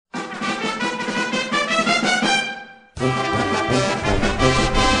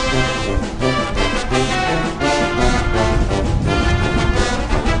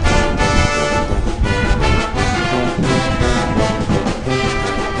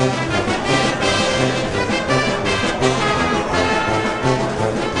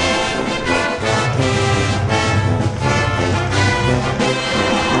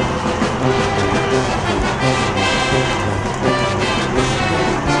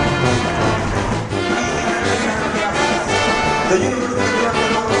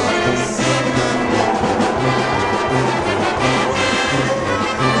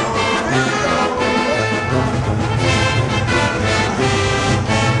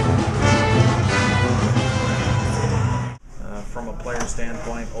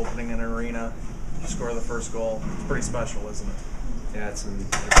an arena, score the first goal. It's pretty special, isn't it? Yeah, it's really,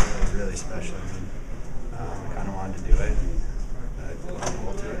 really special. I mean, I kind of wanted to do it.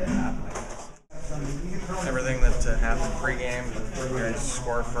 We'll do it and happen, I guess. Everything that happened pregame, you guys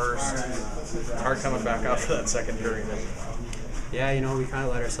score first. Hard coming back out for that second period. Yeah, you know, we kind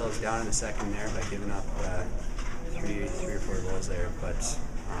of let ourselves down in the second there by giving up three or four goals there. But,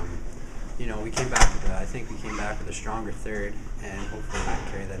 you know, we came back with I think we came back with a stronger third, and hopefully we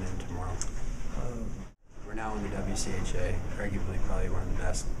can carry that in tomorrow. We're now in the WCHA, arguably probably one of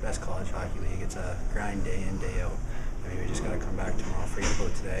the best college hockey league. It's a grind day in, day out. I mean, we just got to come back tomorrow, forget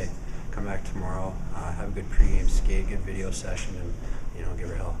about today, come back tomorrow, have a good pregame skate, good video session, and, you know, give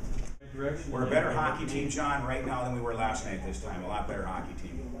her hell. We're a better hockey team, John, right now than we were last night this time. A lot better hockey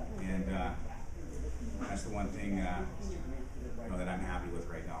team. And that's the one thing you know, that I'm happy with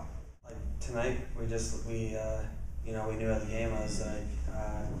right now. Like tonight, we you know, we knew at the game I was like,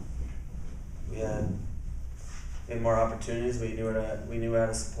 we had more opportunities. We knew how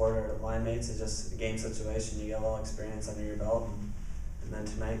to support our line mates. It's just a game situation. You get a little experience under your belt, and then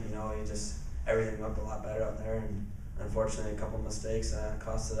tonight, you know, everything looked a lot better out there. And unfortunately, a couple of mistakes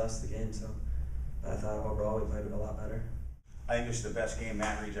costed us the game. So I thought overall we played a lot better. I think this is the best game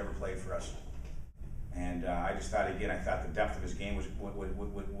Matt Reed's ever played for us. And I just thought again, I thought the depth of his game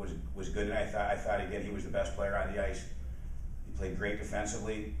was good, and I thought again he was the best player on the ice. He played great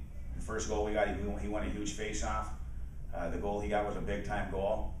defensively. The first goal we got, he won a huge face-off. The goal he got was a big-time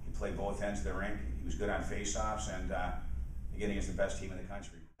goal. He played both ends of the rink. He was good on face-offs, and again, he's the best team in the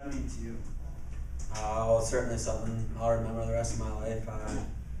country. What does that mean to you? Well, it's certainly something I'll remember the rest of my life.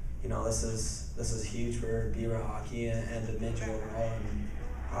 You know, this is huge for Beaver hockey and Bemidji overall,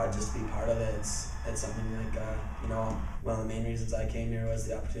 and just to be part of it, it's something like you know, one of the main reasons I came here was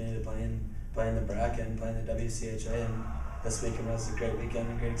the opportunity to play in the bracket and play in the WCHA, and this weekend was a great weekend,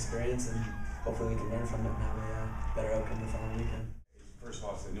 a great experience, and hopefully we can learn from it and have a better outcome the following weekend. First of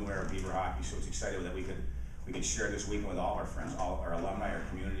all, it's the new era of Beaver hockey, so it's exciting that we could share this weekend with all our friends, all our alumni, our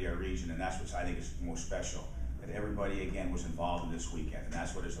community, our region, and that's what I think is most special. That everybody again was involved in this weekend, and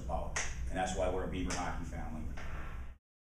that's what it's about, and that's why we're a Beaver hockey family.